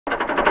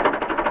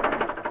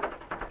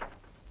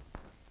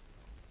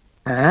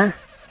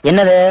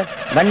என்னது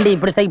வண்டி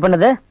இப்படி ஸ்ட்ரைக்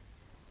பண்ணுது?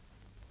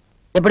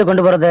 எப்படி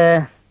கொண்டு போறது?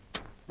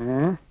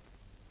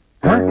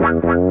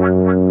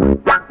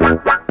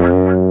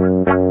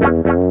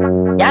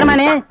 யார்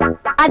மணி?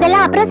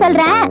 அதெல்லாம் அப்புறம்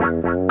சொல்றேன்.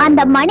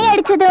 அந்த மணி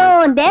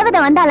அடிச்சதும்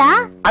தேவதை வந்தாளா?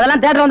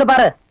 அதெல்லாம் தியேட்டர் வந்து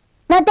பாரு.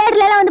 நான்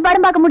தியேட்டர்ல எல்லாம் வந்து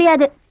படம் பார்க்க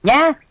முடியாது.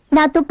 ஏன்?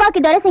 நான் துப்பாக்கி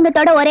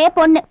துரசிங்கத்தோட ஒரே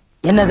பொண்ணு.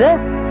 என்னது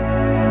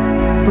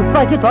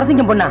துப்பாக்கி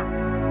துரசிங்கம் பொண்ணா?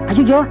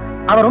 ஐயோ,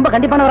 அவ ரொம்ப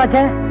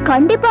கண்டிப்பானவராச்சே.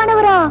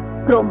 கண்டிப்பானவரா?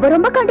 ரொம்ப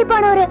ரொம்ப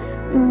கண்டிப்பானவரு.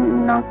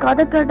 நான்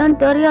கதை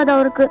கேட்டான்னு தெரியாது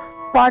அவருக்கு.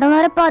 படம்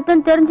வேற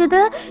பார்த்தேன்னு தெரிஞ்சது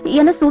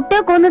என்ன சுட்டே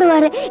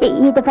கொண்டுடுவாரு.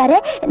 இது பாரு,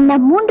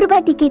 நான் 3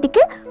 ரூபாய்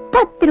டிக்கெட்டுக்கு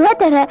 10 ரூபாய்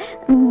தரேன்.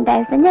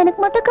 தயவு செஞ்சு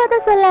எனக்கு மட்டும் கதை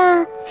சொல்ல.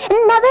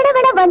 நான்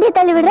விட வண்டியை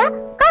தள்ளி விடுறேன்.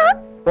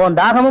 உன்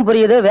தாகமும்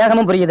புரியுது,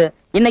 வேகமும் புரியுது.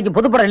 இன்னைக்கு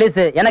புதுப்படம்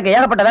ரிலீஸ். எனக்கு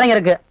ஏகப்பட்ட வேலைங்க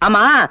இருக்கு.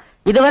 ஆமா,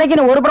 இது வரைக்கும்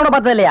நீ ஒரு படம்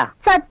பார்த்தது இல்லையா?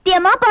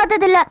 சத்தியமா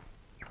பார்த்தது இல்ல.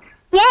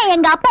 ஏன்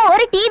எங்க அப்பா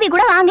ஒரு டிவி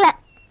கூட வாங்கல.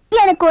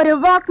 எனக்கு ஒரு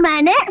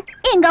வாக்மேனு,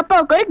 எங்க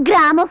அப்பாவுக்கு ஒரு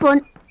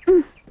கிராமபோன்.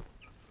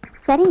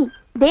 சரி,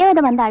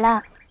 தேவதை வந்தாளா?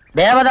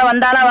 தேவதை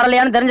வந்தாளா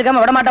வரலையான்னு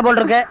தெரிஞ்சுக்காம விடமாட்ட போல்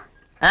இருக்கு.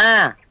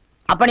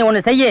 அப்ப நீ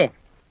ஒண்ணு செய்ய.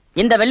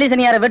 இந்த வெள்ளி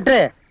சனியார விட்டு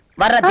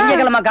வர்ற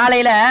திங்கக்கிழமை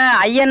காலையில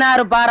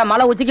ஐயனாறு பாறை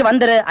மலை உச்சிக்கு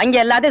வந்துரு. அங்க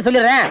எல்லாத்தையும்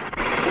சொல்லிடுறேன்.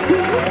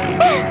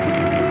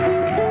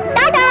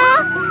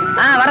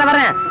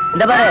 வரேன்.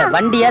 இந்த பாரு,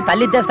 வண்டிய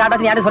தள்ளித்தே ஸ்டார்ட்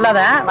ஆச்சு யாரும்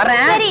சொல்லாத.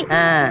 வரேன்.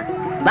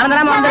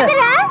 மறந்துடாம வந்து.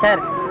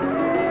 சரி.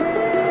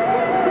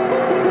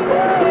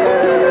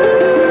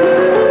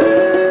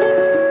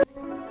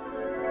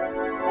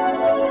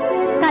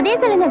 கதையை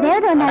சொல்லுங்க.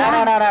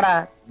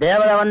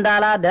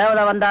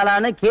 தேவதை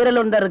வந்தாளான்னு கீரல்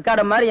இருந்த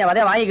ரெக்கார்டு மாதிரி என்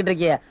வதைய வாங்கிக்கிட்டு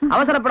இருக்கிய.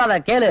 அவசரப்படாத,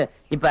 கேளு.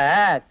 இப்ப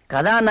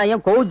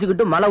கதாநாயகம்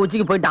கோவிச்சுக்கிட்டு மலை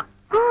உச்சிக்கு போயிட்டான்.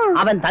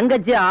 அவன்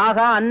தங்கச்சி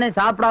ஆகா அண்ணன்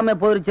சாப்பிடாம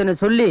போயிருச்சுன்னு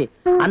சொல்லி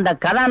அந்த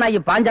கதாநாயகி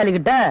பாஞ்சாலி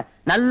கிட்ட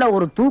நல்ல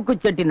ஒரு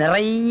தூக்குச்சட்டி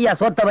நிறைய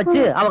சோத்தை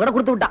வச்சு அவகிட்ட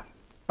கொடுத்து விட்டான்.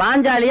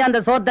 பாஞ்சாலி அந்த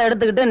சோத்தை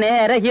எடுத்துக்கிட்டு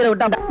நேர ஹீரோ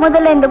விட்டான்.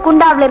 முதல்ல இந்த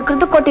குண்டாவில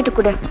இருக்கிறது கொட்டிட்டு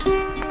கொடு.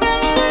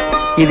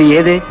 இது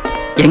ஏது?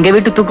 எங்க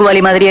வீட்டு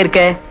தூக்குவாளி மாதிரியே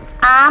இருக்க.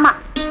 ஆமா,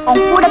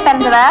 உன் கூட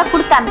பிறந்தவ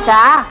குடுத்தாச்சா?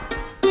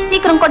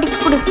 சீக்கிரம் கொட்டிட்டு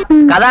கொடு.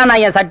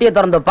 கதாநாயகன் சட்டியை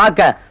திறந்து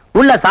பார்க்க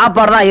உள்ள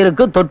சாப்பாடு தான்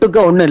இருக்கு, தொட்டுக்க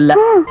ஒண்ணு இல்ல.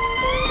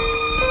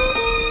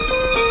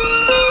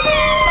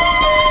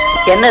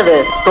 என்னது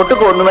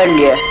தொட்டுக்க ஒண்ணுமே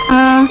இல்லையே?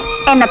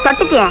 என்ன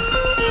தொட்டுக்கிய?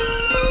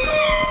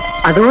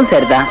 அதுவும்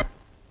சரிதான்.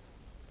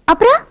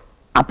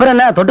 அப்புறம்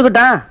என்ன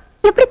தொட்டுக்கிட்டான்?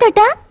 எப்படி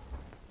தொட்டா?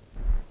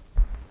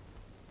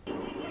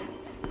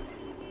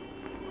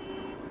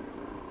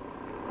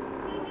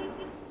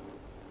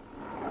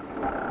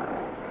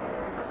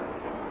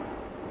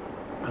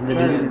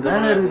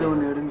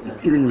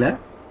 இதுங்களா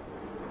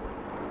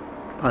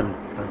பாருங்க.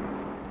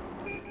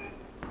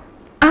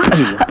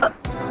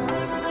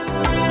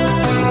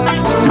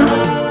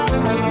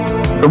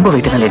 ரொம்ப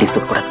வெயிட்டான லேடிஸ்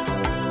தூக்க கூடாது.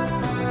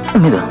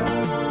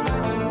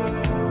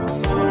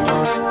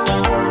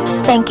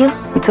 தேங்க்யூ.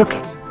 It's okay.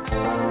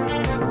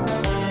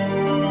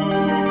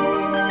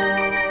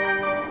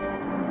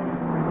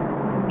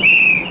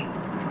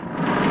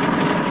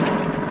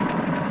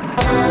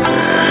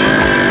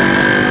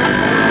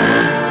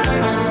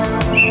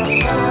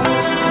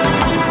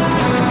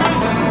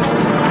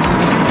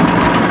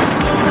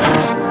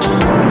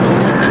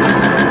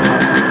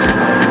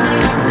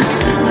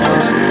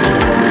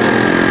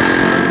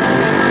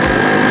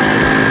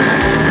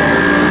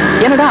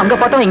 அங்க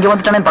பார்த்தா இங்க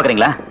வந்துட்டானே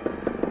பாக்குறீங்களா?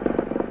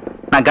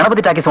 நான்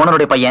கணபதி டாக்கி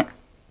சோனருடைய பையன்.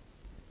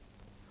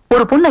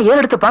 ஒரு பொண்ணை ஏறு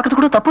எடுத்து பார்க்கறது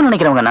கூட தப்பு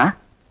நினைக்கிறவங்கண்ணா.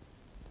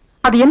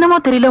 அது என்னமோ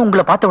தெரியல,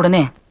 உங்களை பார்த்த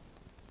உடனே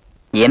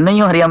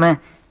என்னையும் அறியாம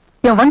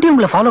என் வண்டி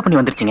உங்களை ஃபாலோ பண்ணி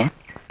வந்துருச்சுங்க.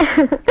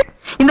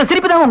 இந்த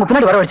சிரிப்பு தான் உங்க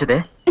பின்னாடி வர வச்சது.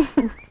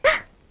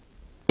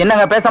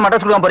 என்னங்க பேச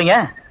மாட்டா சொல்லுங்க போறீங்க?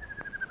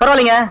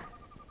 பரவாயில்லைங்க,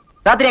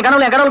 ராத்திரி என்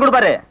கனவுல என் கடவுள்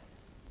கொடுப்பாரு.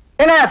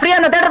 ஏங்க ஃப்ரீயா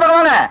இந்த தியேட்டர் பக்கம்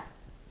வாங்க.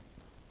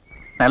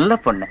 நல்ல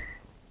பொண்ணு.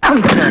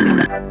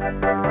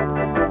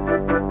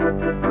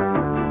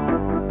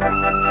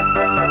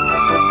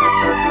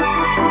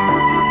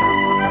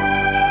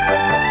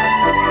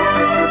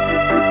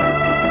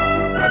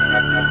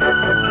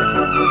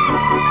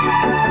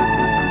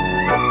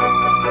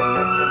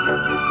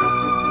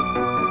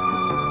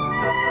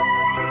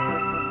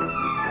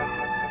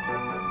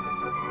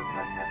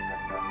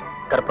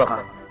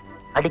 கற்பகம்,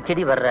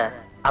 அடிக்கடி வர்ற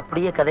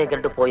அப்படியே கதையை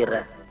கேட்டு போயிடுற.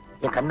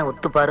 என் கண்ணை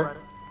ஒத்துப்பாரு,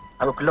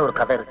 அதுக்குள்ள ஒரு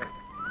கதை இருக்கு.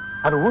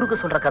 அது ஊருக்கு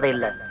சொல்ற கதை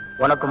இல்ல,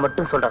 உனக்கு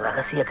மட்டும் சொல்ற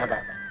ரகசிய கதை.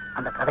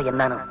 அந்த கதை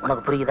என்னன்னு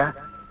உனக்கு புரியுதா?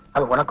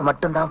 அது உனக்கு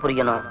மட்டும்தான்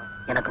புரியணும்,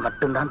 எனக்கு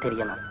மட்டும்தான்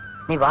தெரியணும்.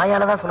 நீ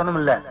வாயாலதான் சொல்லணும்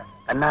இல்ல,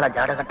 கண்ணால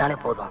ஜாட கட்டாலே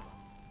போதும்.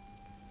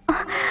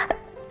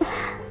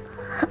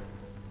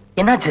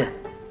 என்னாச்சு?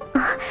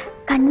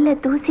 கண்ணுல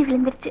தூசி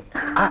விழுந்துருச்சு.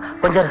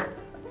 கொஞ்சம்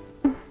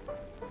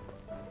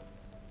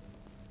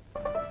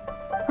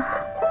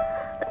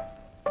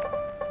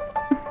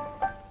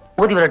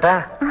ஊதி விடட்டா?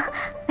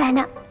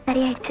 வேணாம்,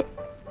 சரியாயிடுச்சு.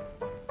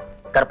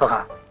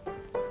 கற்பகம்,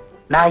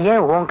 நான்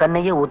ஏன் உன்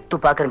கண்ணையே ஒத்து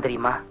பாக்குறேன்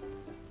தெரியுமா?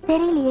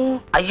 தெரியலையே.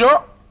 ஐயோ,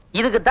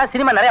 இதுக்குத்தான்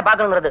சினிமா நிறைய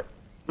பாக்கணுங்கிறது.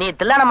 நீ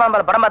தில்லான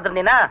மாம்பழம் படம்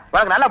பார்த்திருந்தீங்கன்னா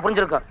உனக்கு நல்லா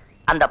புரிஞ்சிருக்கும்.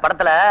 அந்த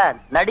படத்துல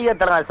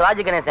நடிகர் தலைவர்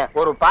சிவாஜி கணேசன்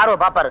ஒரு பார்வை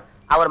பாப்பாரு.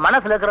 அவர்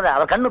மனசுல இருக்கிறத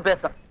அவர் கண்ணு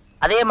பேசும்.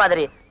 அதே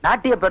மாதிரி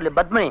நாட்டிய பேர்ல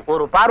பத்மினி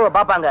ஒரு பார்வை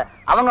பாப்பாங்க,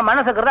 அவங்க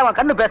மனசுக்கிறத அவன்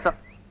கண்ணு பேசும்.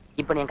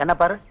 இப்ப நீ என் கண்ணை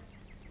பாரு.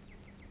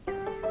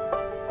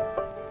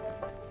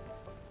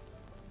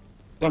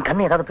 என்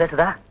கண்ணு ஏதாவது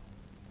பேசுதா?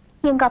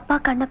 எங்க அப்பா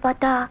கண்ணை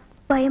பார்த்தா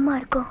பயமா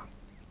இருக்கும்,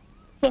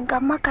 எங்க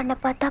அம்மா கண்ணை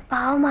பார்த்தா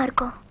பாவமா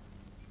இருக்கும்.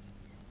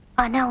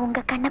 ஆனா உங்க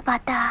கண்ணை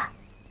பார்த்தா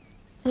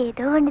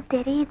ஏதோ ஒண்ணு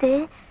தெரியுது.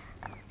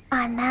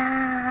 ஆனா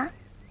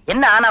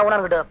என்ன ஆனா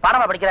உணர்கிட்ட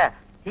பாடமா படிக்கிற?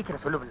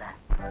 சீக்கிரம் சொல்லுவில்ல.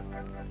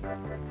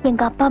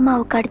 எங்க அப்பா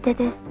அம்மாவுக்கு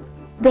அடுத்தது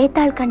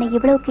வேத்தாள் கண்ணை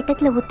இவ்வளவு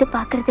கிட்டத்துல உத்து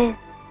பாக்குறது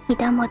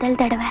இதான் முதல்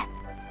தடவை.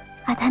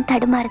 அதான்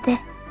தடுமாறுது.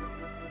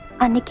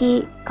 அன்னைக்கு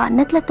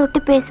கண்ணத்துல தொட்டு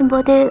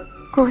பேசும்போது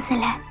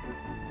கூசல,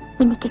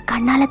 இன்னைக்கு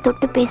கண்ணால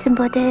தொட்டு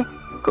பேசும்போது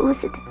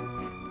கூசுது.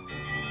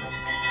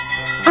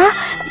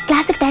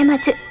 கிளாஸுக்கு டைம்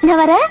ஆச்சு,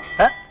 நான் வரேன்.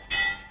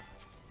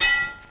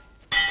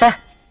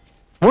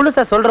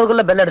 முழுசா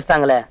சொல்றதுக்குள்ள பெல்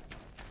அடிச்சிட்டாங்களே.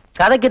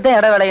 கதைக்குத்தான்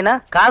இட வேலைனா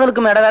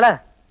காதலுக்கும் இட வேலை.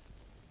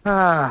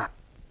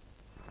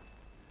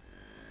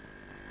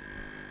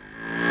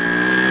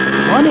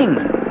 மார்னிங்.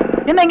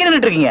 என்ன எங்க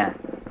நின்னுட்டு இருக்கீங்க?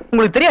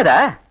 உங்களுக்கு தெரியாதா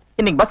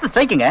இன்னைக்கு பஸ்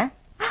ஸ்ட்ரைக்குங்க?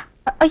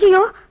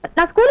 ஐயோ,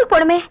 நான் ஸ்கூலுக்கு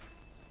போணுமே,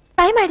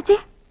 டைம் ஆயிடுச்சு.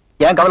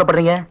 ஏன்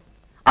கவலைப்படுறீங்க?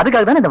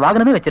 அதுக்காக தான் இந்த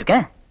வாகனமே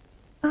வச்சிருக்கேன்.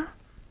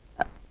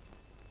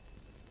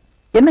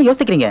 என்ன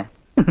யோசிக்கிறீங்க?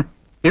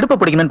 இடுப்பு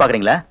பிடிக்கணும்னு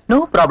பாக்குறீங்களா? No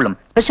problem.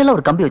 ஸ்பெஷலா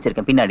ஒரு கம்பி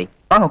வச்சிருக்கேன் பின்னாடி.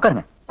 வாங்க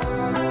உட்காருங்க.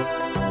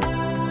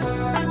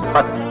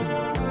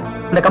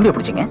 இந்த கம்பியை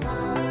பிடிச்சிங்க.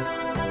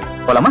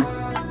 போலாமா?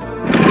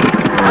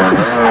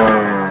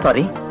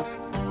 சாரி.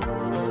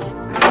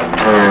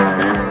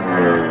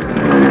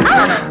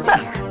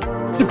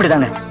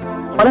 இப்படிதாங்க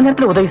பல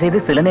நேரத்துல உதவி செய்து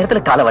சில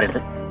நேரத்துல கால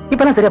வரைடுது.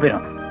 இப்பெல்லாம் சரியா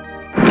போயிடும்.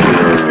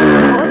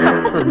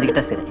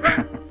 புரிஞ்சுக்கிட்டா சரி.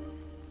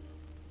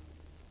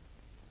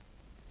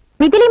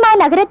 மிதிலிமா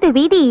நகரத்து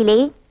வீதியிலே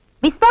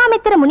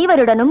விஸ்வாமித்திர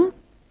முனிவருடனும்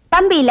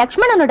தம்பி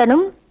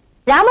லக்ஷ்மணனுடனும்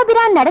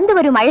ராமபிரான் நடந்து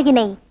வரும்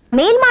அழகினை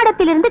மேல்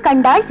மாடத்திலிருந்து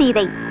கண்டாள்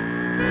சீதை.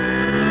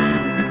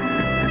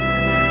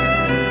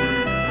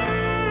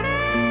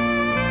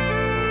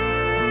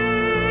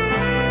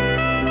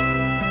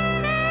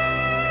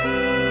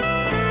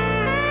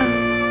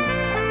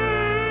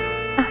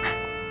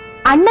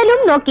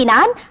 அண்ணலும்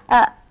நோக்கினான்,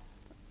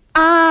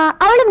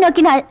 அவளும்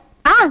நோக்கினாள்.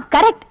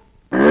 கரெக்ட்.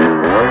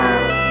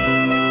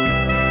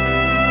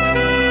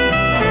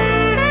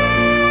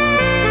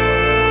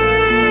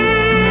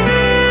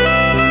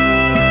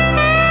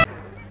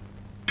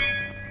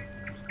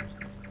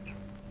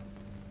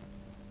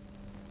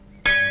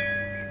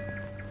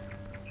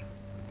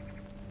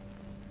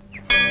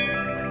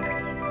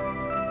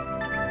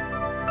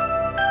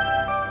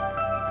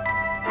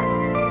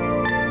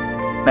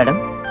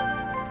 மேடம்,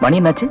 மணி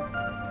என்னாச்சு?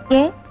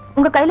 ஏன்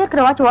உங்க கையில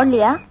இருக்கிற வாட்ச்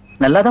ஓடலையா?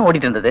 நல்லாதான்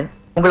ஓடிட்டு இருந்தது.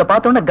 உங்களை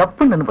பார்த்தோன்னா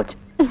கப்புன்னு நின்னு போச்சு.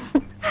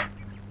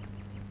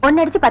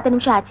 ஒன்னடிச்சு 10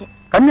 நிமிஷம் ஆச்சு.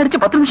 கண்ணடிச்சு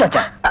 10 நிமிஷம்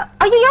ஆச்சா?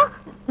 ஐயோ,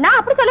 நான்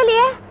அப்படி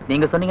சொல்லலையே.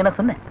 நீங்க சொன்னீங்கன்னா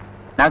சொன்னேன்.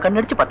 நான்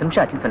கண்ணடிச்சு 10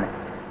 நிமிஷம் ஆச்சுன்னு சொன்னேன்.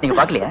 நீங்க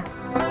பாக்கலையா?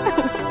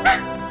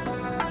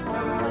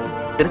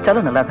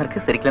 சிரிச்சாலும் நல்லா தான்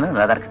இருக்கு, சிரிக்கலன்னா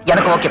நல்லா தான் இருக்கு.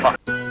 எனக்கு ஓகேப்பா.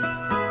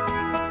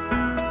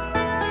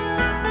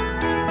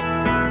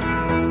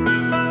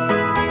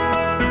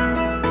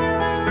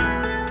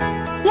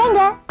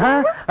 ஏங்க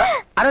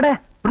அடடே,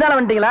 முன்னால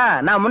வந்துட்டீங்களா?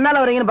 நான்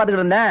முன்னால வரீங்கன்னு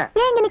பாத்துக்கிட்டு இருந்தேன்.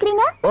 ஏன் இங்க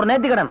நிக்கிறீங்க? ஒரு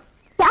நேர்த்திக்கடன்.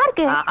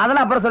 யாருக்கு?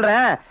 அதெல்லாம் அப்புறம்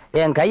சொல்றேன்.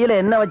 என் கையில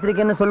என்ன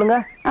வச்சிருக்கேன்னு சொல்லுங்க.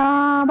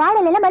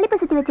 வாழையில மல்லிப்பூ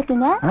சுத்தி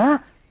வச்சிருக்கீங்க.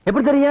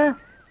 எப்படி தெரியும்?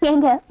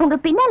 ஏங்க உங்க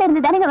பின்னால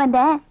இருந்து தானங்க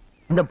வந்தேன்.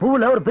 இந்த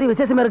பூவுல ஒரு பெரிய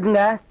விசேஷமே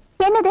இருக்குங்க.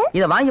 என்னது?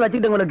 இத வாங்கி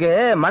வச்சுக்கிட்டு உங்களுக்கு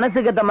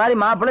மனசுக்கு ஏத்த மாதிரி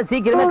மாப்பிள்ளை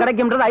சீக்கிரமே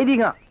கிடைக்கும்ன்றது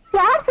ஐதீகம்.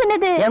 யார்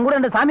சொன்னது? என் கூட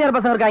இந்த சாமியார்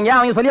பசங்க இருக்காங்க,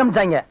 அவங்க சொல்லி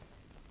அனுப்பிச்சாங்க.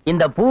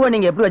 இந்த பூவை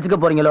நீங்க எப்படி வச்சுக்க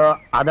போறீங்களோ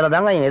அதுல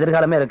தாங்க என்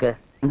எதிர்காலமே இருக்கு.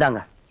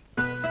 இந்தாங்க.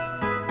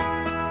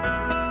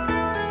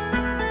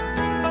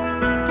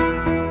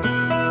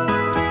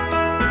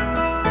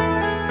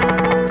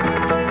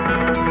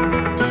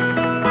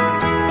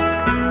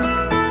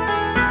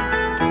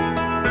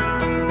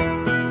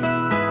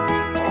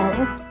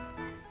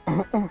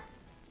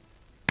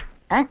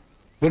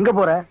 எங்க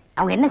போற?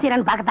 அவங்க என்ன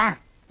செய்யறான்னு பாக்கத்தான்.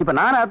 இப்ப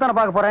நானும் அதான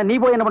பாக்க போறேன். நீ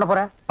போய் என்ன பண்ண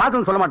போற?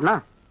 பாத்துன்னு சொல்ல மாட்டேனா?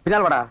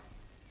 பின்னால் வாடா.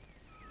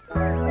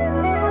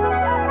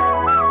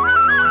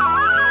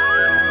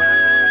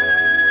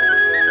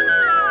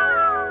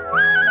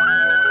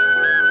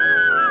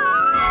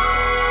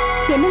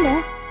 என்னங்க,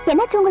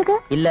 என்னாச்சு உங்களுக்கு?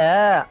 இல்ல,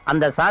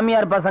 அந்த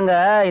சாமியார் பசங்க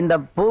இந்த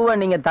பூவை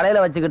நீங்க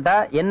தலையில வச்சுக்கிட்டா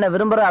என்ன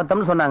விரும்புற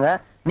அர்த்தம்னு சொன்னாங்க.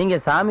 நீங்க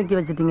சாமிக்கு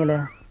வச்சிட்டீங்களே.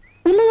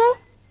 இல்லையே,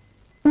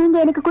 நீங்க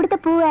எனக்கு கொடுத்த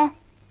பூவை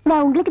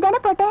நான் உங்களுக்கு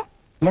தானே போட்டேன்.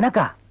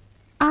 எனக்கா?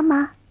 ஆமா,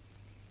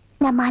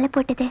 நான் மாலை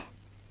போட்டது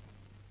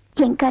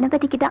என்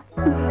கணபதிக்கு தான்.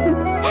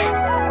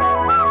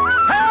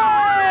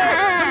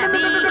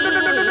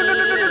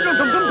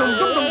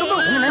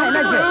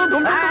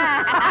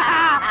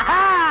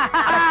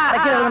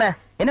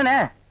 என்னண்ணே?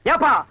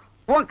 ஏப்பா,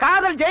 உன்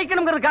காதல்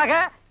ஜெயிக்கணுங்கிறதுக்காக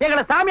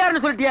எங்களை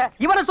சாமியார்னு சொல்லிட்டிய.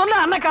 இவனை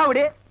சொல்ல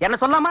அண்ணக்காவடி, என்ன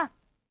சொல்லாமா?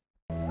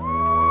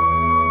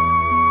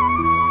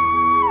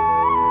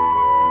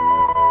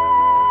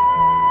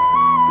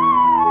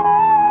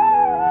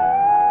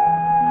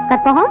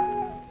 கற்பகம்,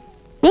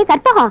 ஏ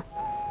கற்பகம்,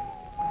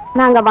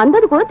 நாங்க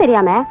வந்தது கூட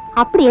தெரியாம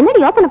அப்படி என்னடி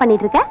யோசனை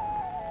பண்ணிட்டு இருக்க?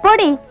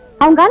 போடி,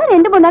 அவங்களால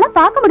 2 3 நாளா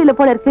பார்க்க முடியல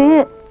போல இருக்கு.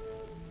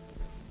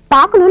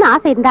 பாக்கணும்னு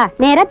ஆசை இருந்தா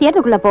நேரா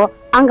தியேட்டருக்குள்ள போ.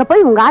 அங்க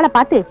போய் உங்க ஆளை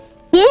பார்த்து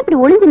ஏன் இப்படி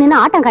ஒளிஞ்சு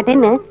நின்னு ஆட்டம்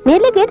காட்டேன்னு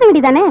நேர்ல கேட்ட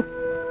வேண்டியதானே.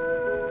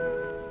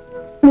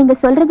 நீங்க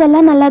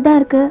சொல்றதெல்லாம் நல்லாதான்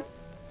இருக்கு.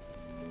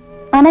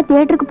 ஆனா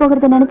தியேட்டருக்கு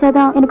போகிறத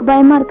நினைச்சாதான் எனக்கு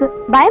பயமா இருக்கு.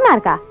 பயமா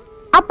இருக்கா?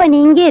 அப்ப நீ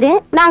இங்கே இரு,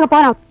 நாங்க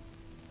போறோம்.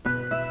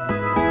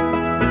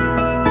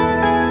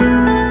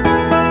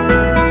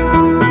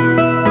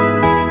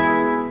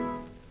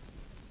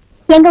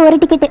 எங்க ஒரு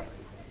டிக்கெட்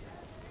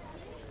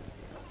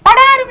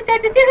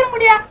சீக்கிரம்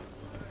முடியா.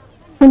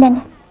 இந்தாங்க.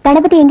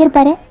 கணபதி எங்க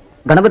இருப்பாரு?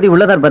 கணபதி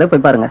உள்ளதா இருப்பாரு,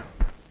 போய் பாருங்க.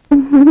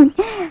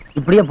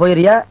 இப்படியே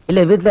போயிரியா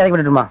இல்ல வீட்டுல இறக்கி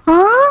விட்டுட்டுமா?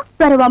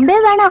 வேற வம்பே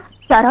வேணாம்.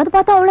 யாராவது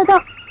பார்த்தா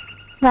அவ்வளவுதான்.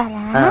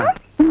 வரேன்.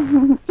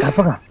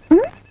 கற்பகம்,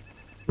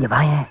 இங்க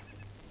வாயேன்.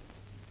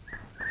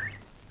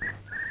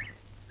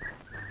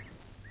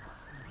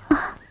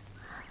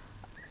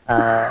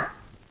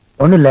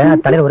 ஒண்ணு இல்ல,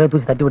 தலையில ஒரே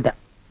தூசி தட்டி விட்டேன்.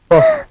 ஓ